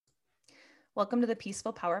Welcome to the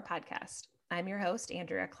Peaceful Power Podcast. I'm your host,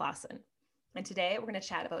 Andrea Clausen. And today we're going to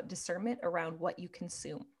chat about discernment around what you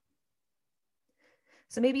consume.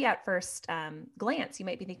 So maybe at first glance, you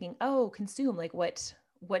might be thinking, oh, consume, like what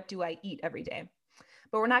do I eat every day?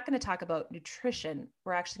 But we're not going to talk about nutrition.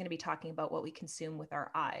 We're actually going to be talking about what we consume with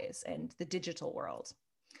our eyes and the digital world.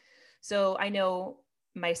 So I know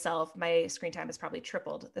myself, my screen time has probably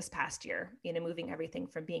tripled this past year, moving everything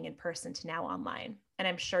from being in person to now online. And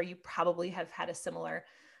I'm sure you probably have had a similar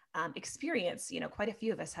experience. Quite a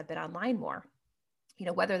few of us have been online more,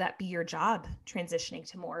 whether that be your job transitioning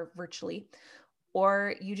to more virtually,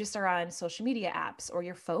 or you just are on social media apps or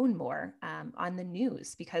your phone more, on the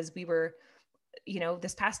news, because we were,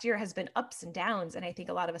 this past year has been ups and downs. And I think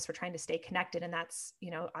a lot of us were trying to stay connected. And that's,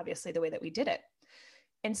 obviously the way that we did it.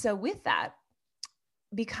 And so with that,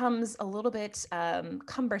 becomes a little bit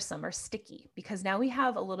cumbersome or sticky, because now we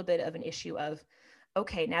have a little bit of an issue of,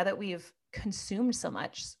 okay, now that we've consumed so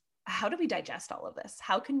much, how do we digest all of this?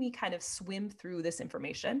 How can we kind of swim through this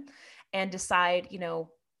information and decide,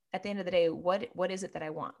 at the end of the day, what is it that I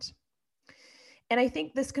want? And I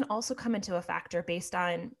think this can also come into a factor based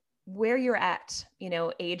on where you're at,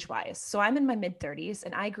 age-wise. So I'm in my mid-30s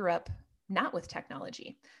and I grew up not with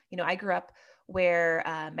technology. I grew up where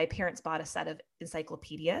my parents bought a set of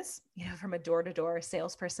encyclopedias, from a door-to-door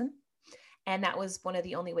salesperson. And that was one of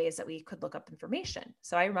the only ways that we could look up information.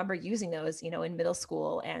 So I remember using those, in middle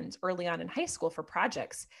school and early on in high school for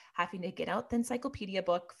projects, having to get out the encyclopedia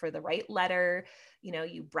book for the right letter.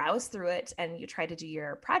 You browse through it and you try to do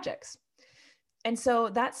your projects. And so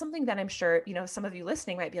that's something that I'm sure, some of you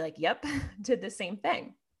listening might be like, yep, did the same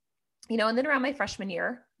thing. And then around my freshman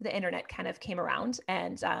year, the internet kind of came around.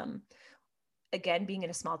 And again, being in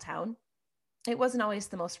a small town, it wasn't always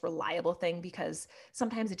the most reliable thing, because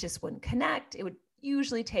sometimes it just wouldn't connect. It would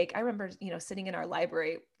usually take, I remember, sitting in our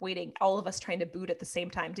library waiting, all of us trying to boot at the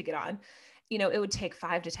same time to get on. It would take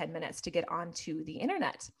 5 to 10 minutes to get onto the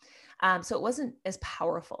internet. So it wasn't as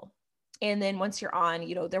powerful. And then once you're on,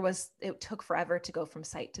 it took forever to go from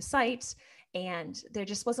site to site, and there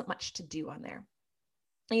just wasn't much to do on there.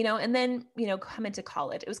 And then, come into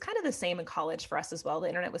college. It was kind of the same in college for us as well. The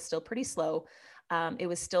internet was still pretty slow. It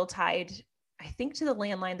was still tied, I think, to the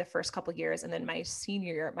landline the first couple of years. And then my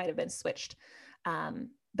senior year, it might've been switched.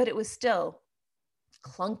 But it was still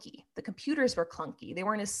clunky. The computers were clunky. They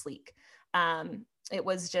weren't as sleek. It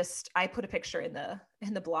was just, I put a picture in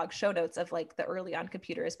the blog show notes of like the early on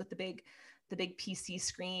computers with the big PC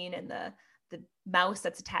screen and the mouse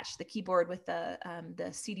that's attached to the keyboard with the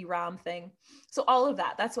CD-ROM thing. So all of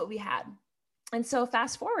that's what we had. And so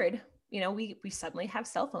fast forward, we suddenly have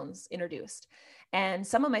cell phones introduced. And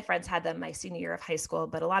some of my friends had them my senior year of high school,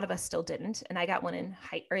 but a lot of us still didn't. And I got one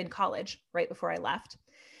in college right before I left.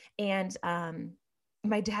 And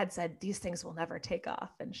my dad said, these things will never take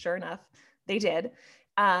off. And sure enough, they did.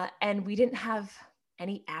 And we didn't have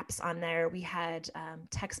any apps on there. We had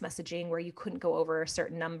text messaging where you couldn't go over a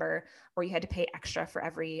certain number, or you had to pay extra for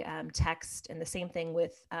every text. And the same thing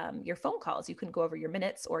with your phone calls. You couldn't go over your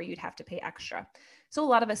minutes, or you'd have to pay extra. So a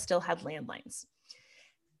lot of us still had landlines.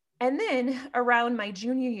 And then around my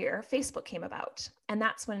junior year, Facebook came about. And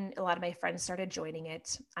that's when a lot of my friends started joining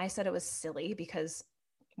it. I said it was silly, because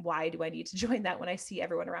why do I need to join that when I see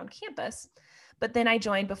everyone around campus? But then I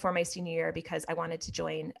joined before my senior year because I wanted to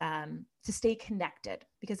join to stay connected,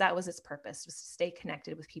 because that was its purpose, was to stay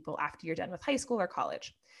connected with people after you're done with high school or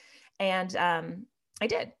college. And I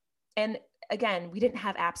did. And again, we didn't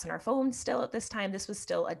have apps on our phone still at this time. This was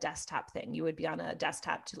still a desktop thing. You would be on a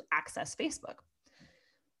desktop to access Facebook.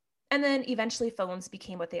 And then eventually phones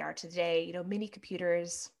became what they are today, mini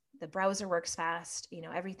computers. The browser works fast,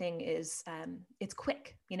 everything is, it's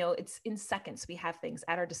quick, it's in seconds. We have things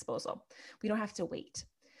at our disposal. We don't have to wait.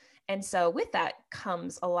 And so with that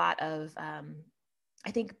comes a lot of,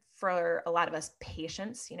 I think for a lot of us,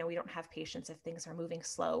 patience. We don't have patience if things are moving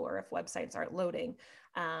slow, or if websites aren't loading,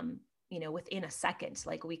 within a second,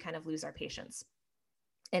 like we kind of lose our patience.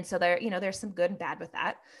 And so there's some good and bad with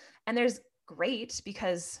that. And there's great,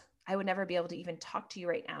 because I would never be able to even talk to you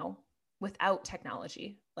right now without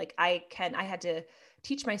technology. Like I had to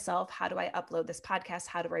teach myself, how do I upload this podcast?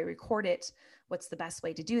 How do I record it? What's the best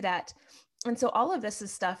way to do that? And so all of this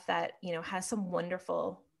is stuff that, has some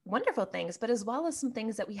wonderful, wonderful things, but as well as some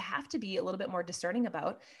things that we have to be a little bit more discerning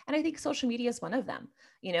about. And I think social media is one of them,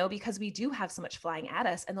 because we do have so much flying at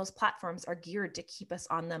us, and those platforms are geared to keep us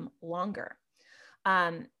on them longer.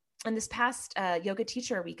 And this past yoga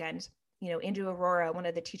teacher weekend, Andrew Aurora, one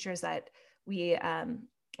of the teachers that we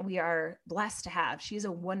are blessed to have. She's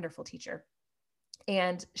a wonderful teacher.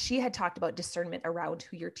 And she had talked about discernment around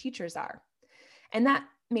who your teachers are. And that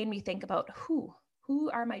made me think about who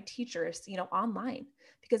are my teachers, online,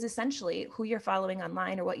 because essentially who you're following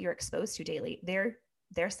online or what you're exposed to daily,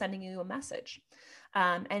 they're sending you a message.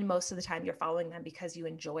 And most of the time you're following them because you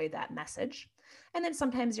enjoy that message. And then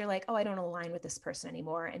sometimes you're like, oh, I don't align with this person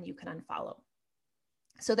anymore, and you can unfollow.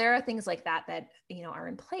 So there are things like that are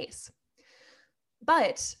in place.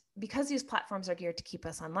 But because these platforms are geared to keep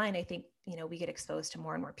us online, I think, we get exposed to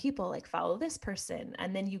more and more people like follow this person.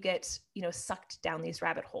 And then you get, sucked down these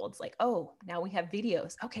rabbit holes like, oh, now we have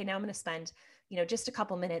videos. Okay, now I'm going to spend, just a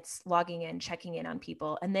couple minutes logging in, checking in on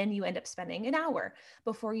people. And then you end up spending an hour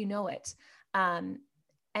before you know it. And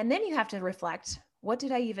then you have to reflect, what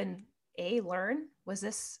did I even learn? Was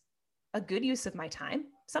this a good use of my time?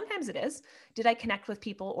 Sometimes it is. Did I connect with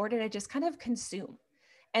people, or did I just kind of consume?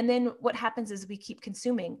 And then what happens is we keep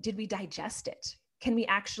consuming. Did we digest it? Can we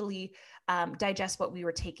actually digest what we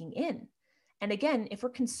were taking in? And again, if we're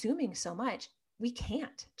consuming so much, we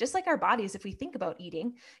can't. Just like our bodies, if we think about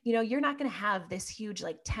eating, you're not going to have this huge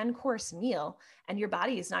 10-course meal and your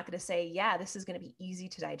body is not going to say, yeah, this is going to be easy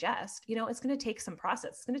to digest. It's going to take some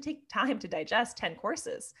process. It's going to take time to digest 10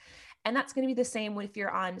 courses. And that's going to be the same if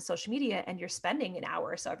you're on social media and you're spending an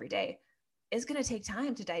hour or so every day. It's going to take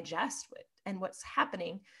time to digest it. And what's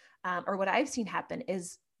happening, or what I've seen happen,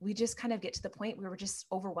 is we just kind of get to the point where we're just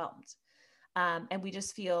overwhelmed. And we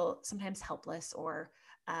just feel sometimes helpless, or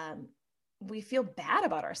we feel bad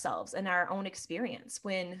about ourselves and our own experience,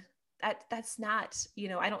 when that's not,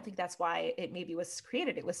 I don't think that's why it maybe was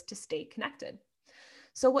created. It was to stay connected.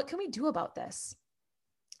 So what can we do about this?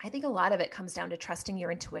 I think a lot of it comes down to trusting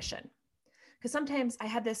your intuition. Because sometimes I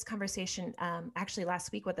had this conversation actually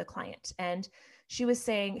last week with a client, and she was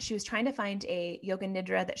saying she was trying to find a yoga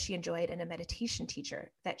nidra that she enjoyed and a meditation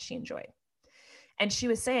teacher that she enjoyed. And she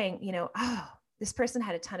was saying, this person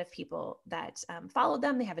had a ton of people that followed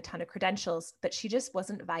them. They have a ton of credentials, but she just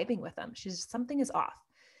wasn't vibing with them. Something is off.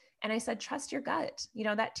 And I said, trust your gut.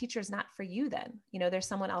 That teacher is not for you then. There's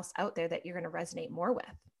someone else out there that you're going to resonate more with.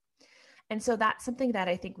 And so that's something that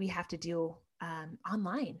I think we have to do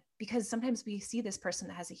online, because sometimes we see this person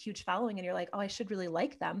that has a huge following and you're like, oh, I should really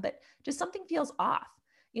like them, but just something feels off.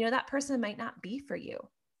 That person might not be for you.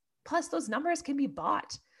 Plus those numbers can be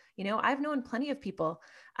bought. I've known plenty of people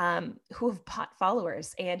who have bought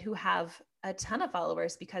followers and who have a ton of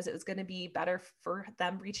followers because it was going to be better for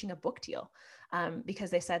them reaching a book deal,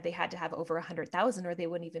 because they said they had to have over 100,000 or they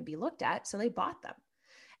wouldn't even be looked at. So they bought them.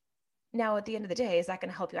 Now, at the end of the day, is that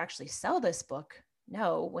going to help you actually sell this book?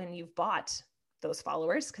 No, when you've bought those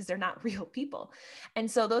followers, because they're not real people. And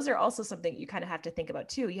so those are also something you kind of have to think about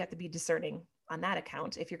too. You have to be discerning on that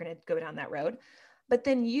account if you're going to go down that road. But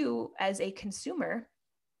then you, as a consumer,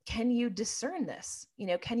 can you discern this?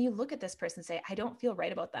 Can you look at this person and say, I don't feel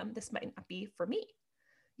right about them. This might not be for me.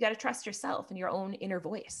 You got to trust yourself and your own inner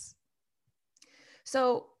voice.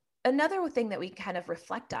 So another thing that we kind of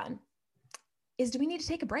reflect on is, do we need to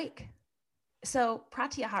take a break? So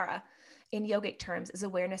pratyahara in yogic terms is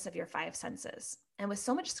awareness of your five senses. And with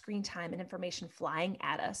so much screen time and information flying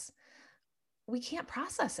at us, we can't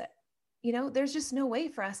process it. There's just no way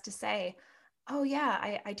for us to say, oh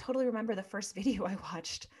yeah, I totally remember the first video I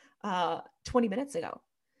watched 20 minutes ago.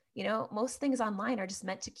 Most things online are just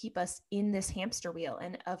meant to keep us in this hamster wheel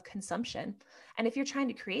and of consumption. And if you're trying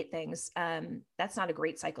to create things, that's not a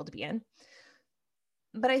great cycle to be in.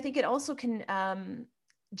 But I think it also can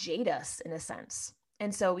jade us in a sense.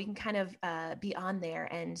 And so we can kind of be on there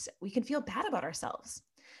and we can feel bad about ourselves.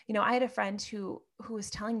 I had a friend who was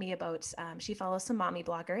telling me about, she follows some mommy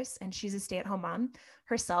bloggers and she's a stay-at-home mom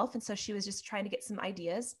herself. And so she was just trying to get some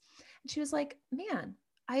ideas. And she was like, man,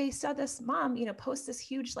 I saw this mom, post this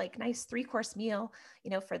huge, nice 3-course meal,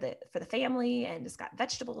 for the family, and it's got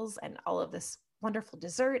vegetables and all of this wonderful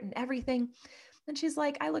dessert and everything. And she's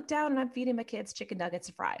like, I look down and I'm feeding my kids chicken nuggets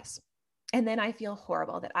and fries. And then I feel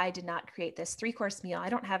horrible that I did not create this 3-course meal. I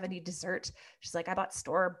don't have any dessert. She's like, I bought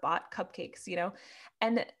store-bought cupcakes,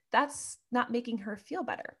 and that's not making her feel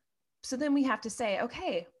better. So then we have to say,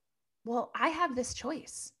 okay, well, I have this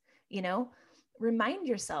choice, remind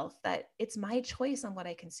yourself that it's my choice on what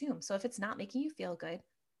I consume. So if it's not making you feel good,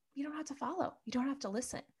 you don't have to follow. You don't have to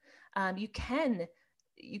listen. You can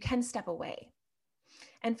step away.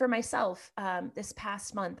 And for myself, this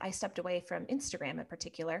past month, I stepped away from Instagram in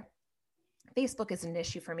particular. Facebook is an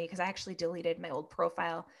issue for me because I actually deleted my old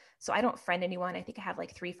profile. So I don't friend anyone. I think I have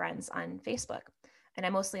 3 friends on Facebook, and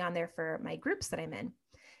I'm mostly on there for my groups that I'm in.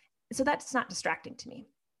 So that's not distracting to me.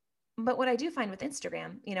 But what I do find with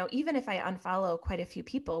Instagram, even if I unfollow quite a few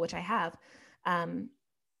people, which I have,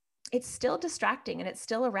 it's still distracting and it's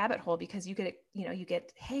still a rabbit hole because you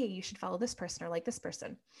get, hey, you should follow this person or like this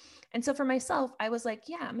person. And so for myself, I was like,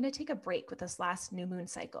 yeah, I'm going to take a break with this last new moon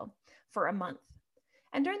cycle for a month.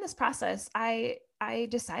 And during this process, I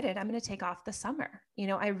decided I'm going to take off the summer.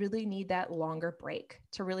 I really need that longer break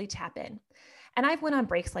to really tap in. And I've went on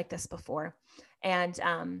breaks like this before, and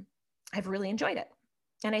I've really enjoyed it.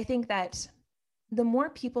 And I think that the more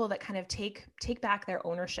people that kind of take back their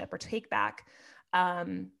ownership or take back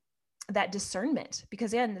that discernment,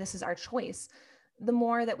 because again, this is our choice, the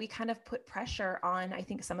more that we kind of put pressure on, I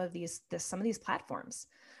think, some of these platforms,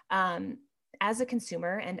 as a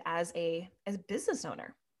consumer and as a business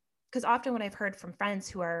owner. Because often when I've heard from friends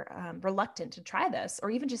who are reluctant to try this,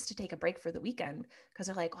 or even just to take a break for the weekend, because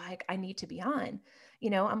they're like, well, I need to be on,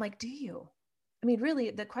 I'm like, do you? I mean,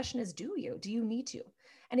 really, the question is, do you need to?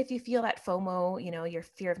 And if you feel that FOMO, your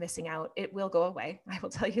fear of missing out, it will go away. I will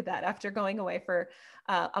tell you that after going away for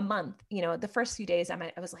a month, the first few days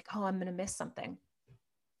I was like, oh, I'm going to miss something.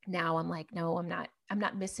 Now I'm like, no, I'm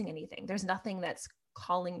not missing anything. There's nothing that's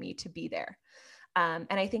calling me to be there. And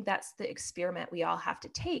I think that's the experiment we all have to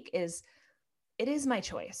take is, it is my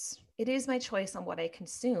choice. It is my choice on what I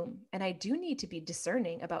consume. And I do need to be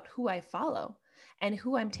discerning about who I follow and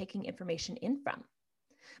who I'm taking information in from.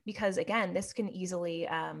 Because again, this can easily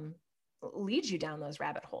lead you down those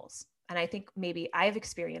rabbit holes. And I think maybe I've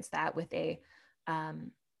experienced that with a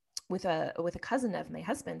cousin of my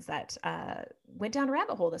husband's that went down a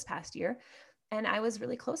rabbit hole this past year. And I was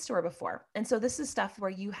really close to her before. And so this is stuff where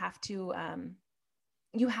you have to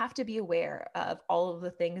be aware of all of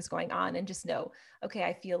the things going on and just know, okay,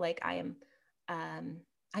 I feel like I'm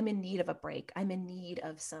in need of a break. I'm in need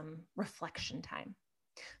of some reflection time.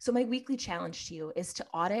 So my weekly challenge to you is to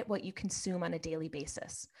audit what you consume on a daily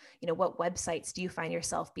basis. What websites do you find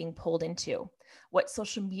yourself being pulled into? What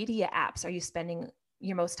social media apps are you spending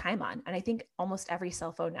your most time on? And I think almost every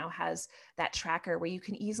cell phone now has that tracker where you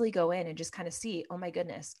can easily go in and just kind of see, oh my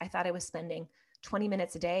goodness, I thought I was spending 20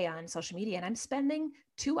 minutes a day on social media and I'm spending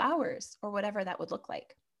 2 hours or whatever that would look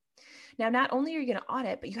like. Now, not only are you going to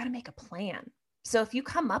audit, but you got to make a plan. So if you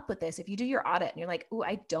come up with this, if you do your audit and you're like, oh,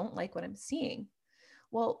 I don't like what I'm seeing,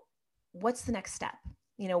 well, what's the next step?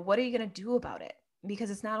 What are you going to do about it?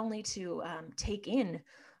 Because it's not only to take in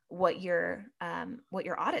what your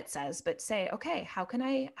audit says, but say, okay, how can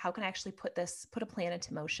I actually put a plan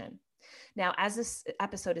into motion? Now, as this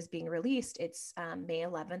episode is being released, it's May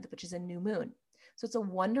 11th, which is a new moon. So it's a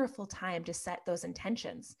wonderful time to set those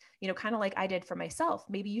intentions, kind of like I did for myself.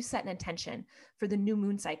 Maybe you set an intention for the new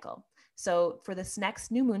moon cycle. So for this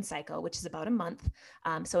next new moon cycle, which is about a month,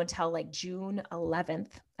 so until like June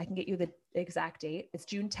 11th, I can get you the exact date. It's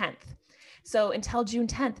June 10th. So until June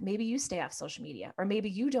 10th, maybe you stay off social media, or maybe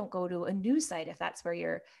you don't go to a news site if that's where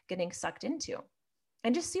you're getting sucked into,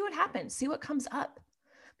 and just see what happens, see what comes up.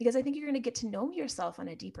 Because I think you're going to get to know yourself on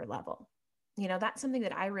a deeper level. That's something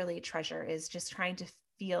that I really treasure, is just trying to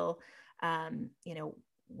feel,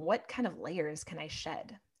 what kind of layers can I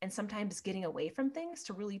shed? And sometimes getting away from things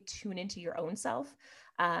to really tune into your own self,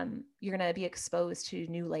 you're going to be exposed to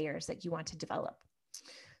new layers that you want to develop.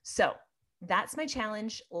 So that's my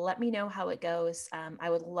challenge. Let me know how it goes. I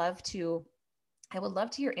would love to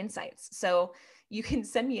hear insights. So you can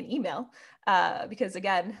send me an email because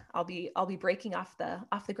again, I'll be breaking off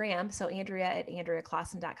the gram. So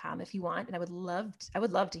Andrea@AndreaClaassen.com if you want, and I would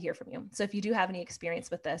love to hear from you. So if you do have any experience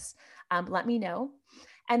with this, let me know.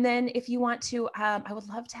 And then if you want to, I would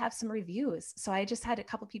love to have some reviews. So I just had a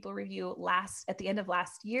couple people review at the end of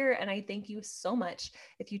last year, and I thank you so much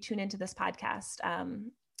if you tune into this podcast.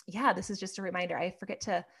 This is just a reminder. I forget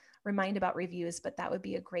to remind about reviews, but that would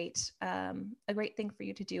be a great thing for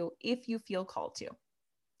you to do if you feel called to.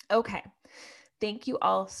 Okay. Thank you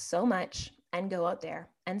all so much, and go out there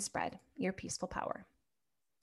and spread your peaceful power.